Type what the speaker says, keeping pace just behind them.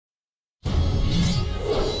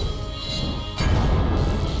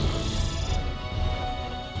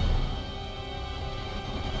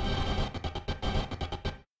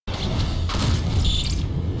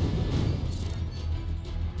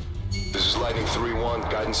Lightning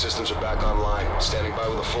 3-1, guidance systems are back online. Standing by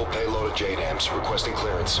with a full payload of JDAMs, requesting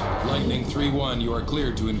clearance. Lightning 3-1, you are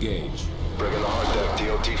cleared to engage. Bring in the hard deck,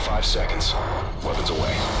 DOT 5 seconds. Weapons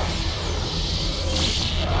away.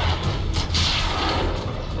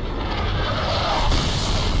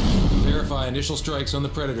 Verify initial strikes on the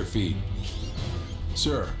Predator feed.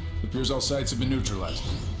 Sir, it appears all sites have been neutralized.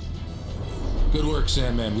 Good work,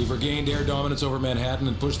 Sandman. We've regained air dominance over Manhattan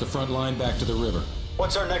and pushed the front line back to the river.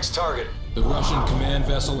 What's our next target? The Russian command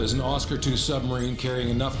vessel is an Oscar II submarine carrying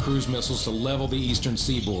enough cruise missiles to level the eastern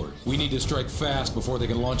seaboard. We need to strike fast before they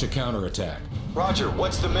can launch a counterattack. Roger,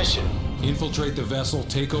 what's the mission? Infiltrate the vessel,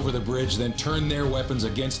 take over the bridge, then turn their weapons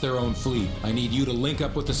against their own fleet. I need you to link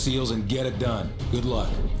up with the SEALs and get it done. Good luck.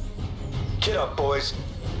 Get up, boys.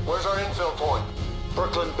 Where's our infill point?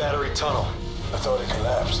 Brooklyn Battery Tunnel. I thought it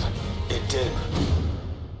collapsed. It did.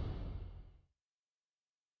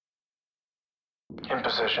 In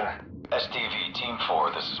position. SDV Team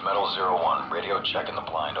 4, this is Metal 01. Radio checking the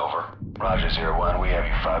blind, over. Roger 01, we have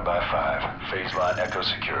you 5x5. Phase line echo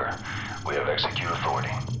secure. We have execute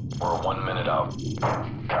authority. We're 1 minute out.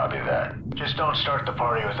 Copy that. Just don't start the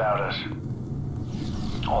party without us.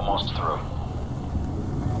 Almost through.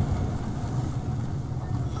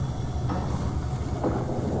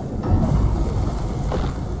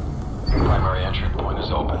 Primary entry point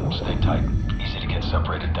is open. Stay tight. Easy to get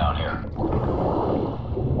separated down here.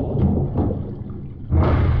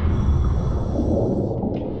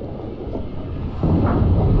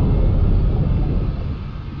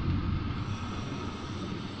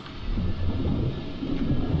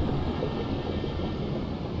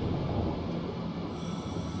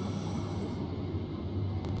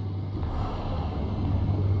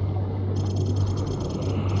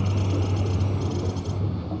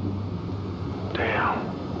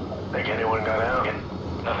 Think anyone got out?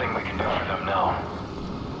 Nothing we can do for them now.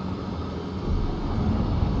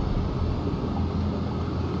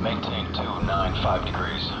 Maintain 295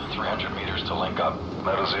 degrees, 300 meters to link up.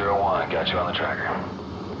 Metal 01, got you on the tracker.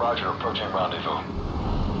 Roger, approaching rendezvous.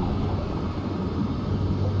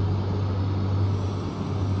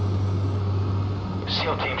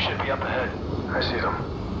 SEAL team should be up ahead. I see them.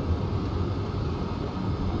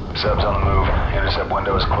 Subs on the move. Intercept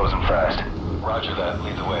window is closing fast. Roger that.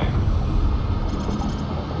 Lead the way.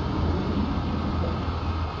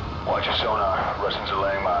 Watch your sonar. Russians are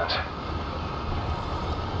laying mines.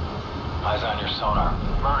 Eyes on your sonar.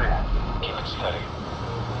 Mine. Keep it steady.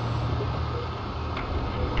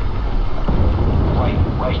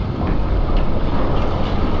 Right.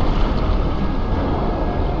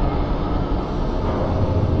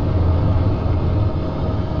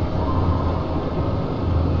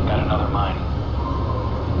 Got another mine.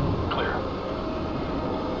 Clear.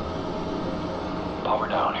 Power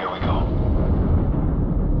down. Here we go.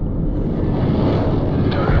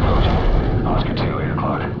 Target approaching. Oscar 2, 8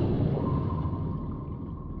 o'clock.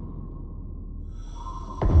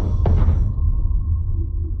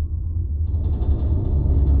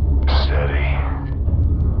 Steady.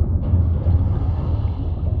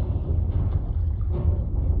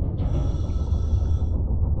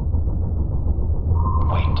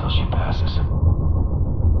 Wait until she passes.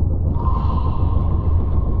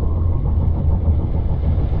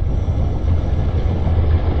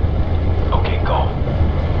 Okay, go.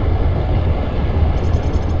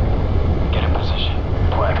 Get in position.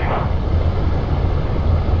 Planting.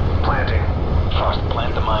 Planting. Frost,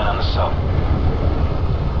 plant the mine on the sub.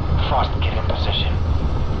 Frost, get in position.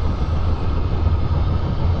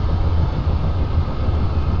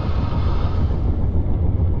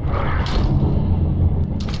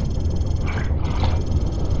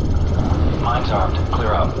 Mine's armed.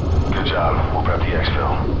 Clear out. Good job. We'll prep the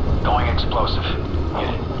exfil. Going explosive. Hit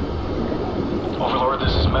it. Overlord,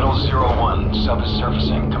 this is Metal 01. Sub is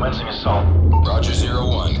surfacing. Commencing assault. Roger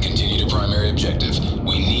 01, continue to primary objective.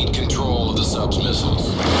 We need control of the sub's missiles.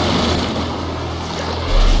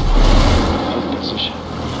 In position.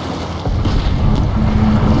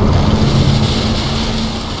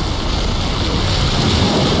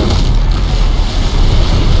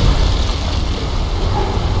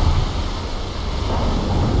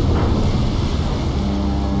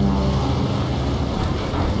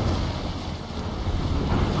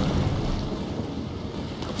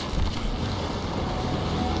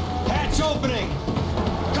 Hatch opening!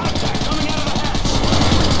 Contact coming out of the hatch!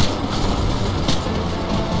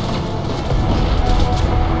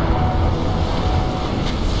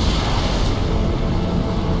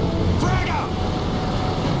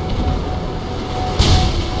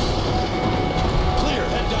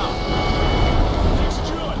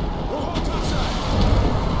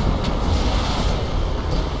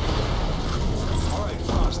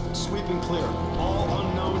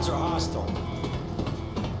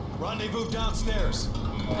 Rendezvous downstairs.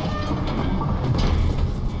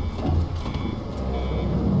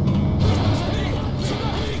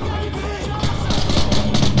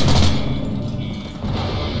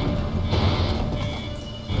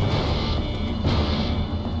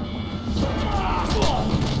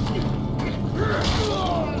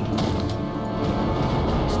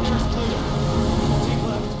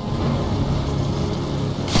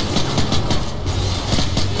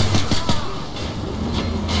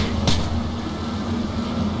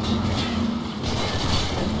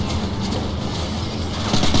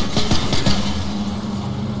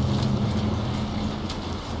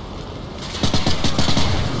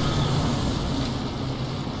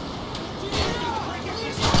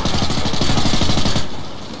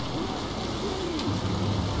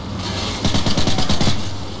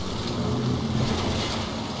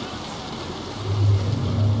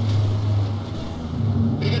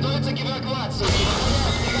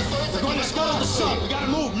 We're going to scuttle the sub. We gotta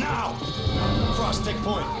move now. Frost, take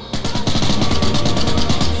point.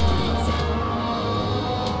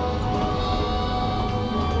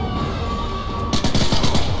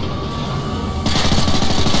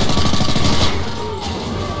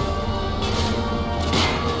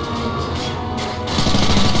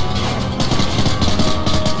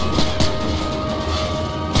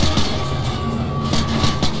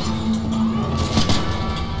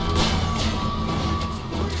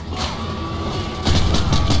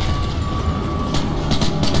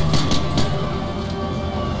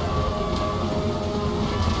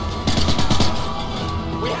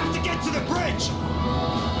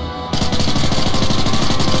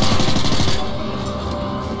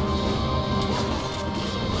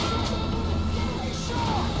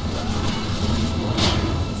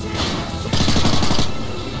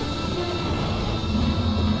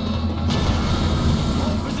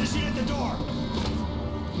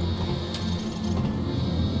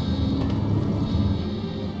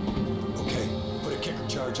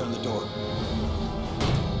 On the door.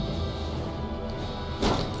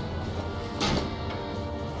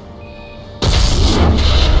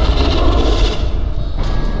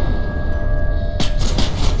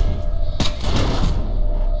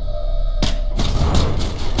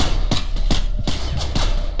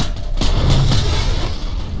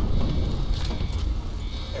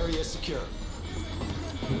 Area secure.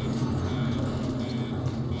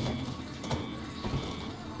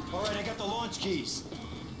 All right, I got the launch keys.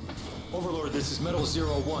 Overlord, this is Metal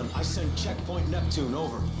 01. I send checkpoint Neptune,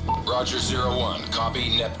 over. Roger 01.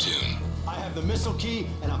 Copy Neptune. I have the missile key,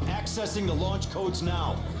 and I'm accessing the launch codes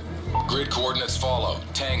now. Grid coordinates follow.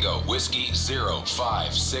 Tango, Whiskey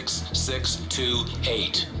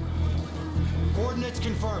 056628. Coordinates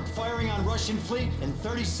confirmed. Firing on Russian fleet in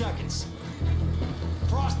 30 seconds.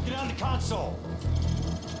 Frost, get on the console.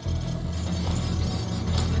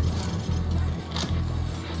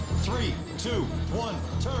 Three, two, one,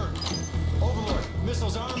 turn. Overlord,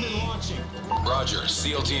 missiles armed and launching. Roger.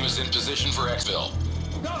 SEAL team is in position for exfil.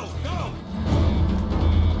 Go, go!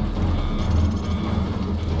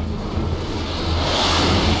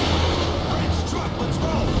 Bridge truck, let's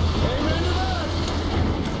roll! Amen to that!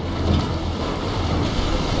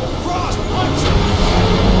 Frost, punch!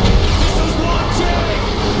 Missiles launching!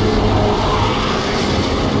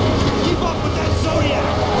 Keep up with that Zodiac!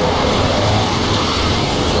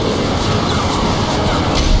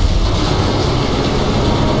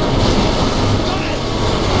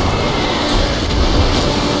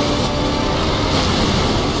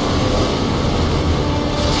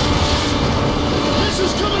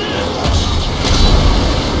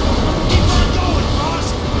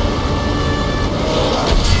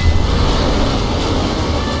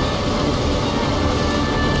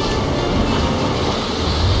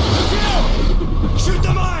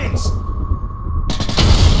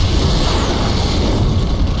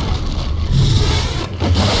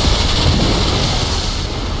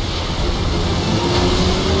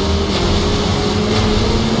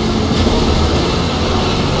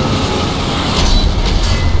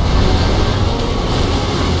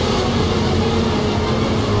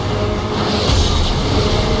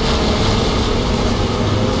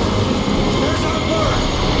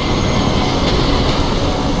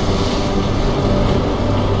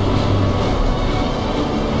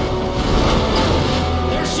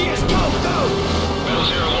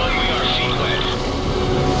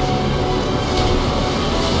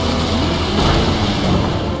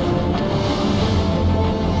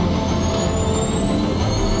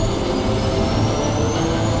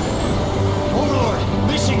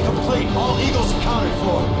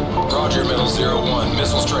 Roger, Metal 01.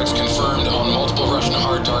 Missile strikes confirmed on multiple Russian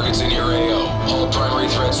hard targets in your AO. All primary primary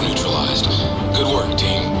threats neutralized. Good work,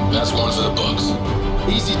 team. That's one for the books.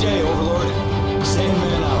 Easy day, Overlord.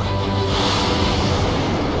 Sandman out.